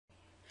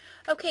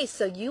Okay,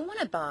 so you want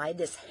to buy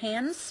this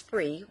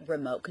hands-free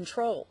remote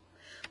control.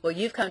 Well,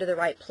 you've come to the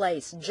right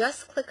place.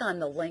 Just click on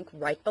the link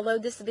right below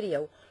this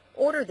video,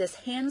 order this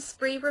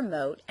hands-free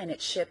remote, and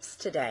it ships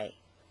today.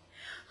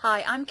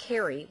 Hi, I'm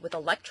Carrie with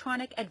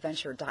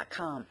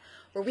electronicadventure.com,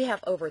 where we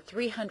have over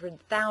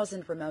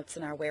 300,000 remotes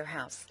in our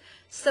warehouse.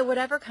 So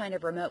whatever kind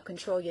of remote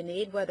control you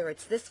need, whether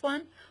it's this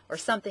one or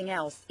something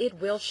else,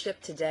 it will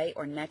ship today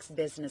or next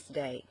business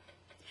day.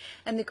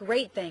 And the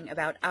great thing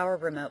about our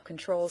remote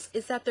controls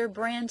is that they're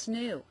brand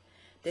new.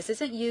 This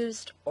isn't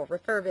used or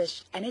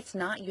refurbished, and it's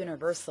not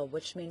universal,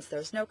 which means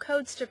there's no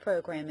codes to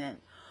program in.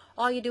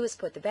 All you do is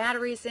put the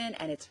batteries in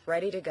and it's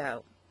ready to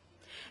go.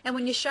 And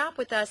when you shop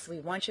with us,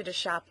 we want you to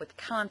shop with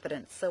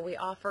confidence, so we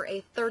offer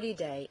a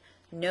 30-day,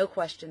 no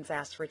questions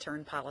asked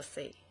return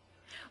policy.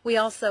 We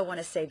also want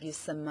to save you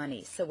some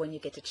money, so when you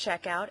get to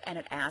checkout and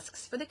it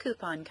asks for the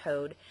coupon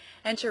code,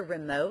 enter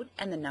remote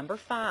and the number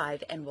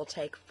 5 and we'll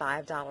take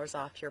 $5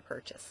 off your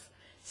purchase.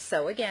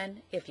 So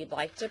again, if you'd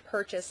like to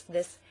purchase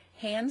this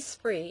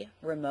hands-free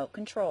remote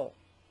control,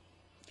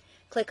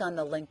 click on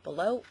the link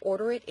below,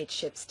 order it, it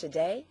ships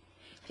today.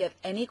 If you have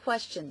any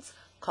questions,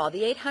 call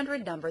the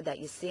 800 number that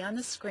you see on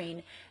the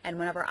screen and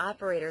one of our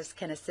operators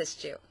can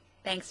assist you.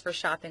 Thanks for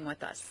shopping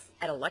with us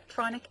at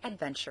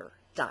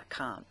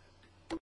electronicadventure.com.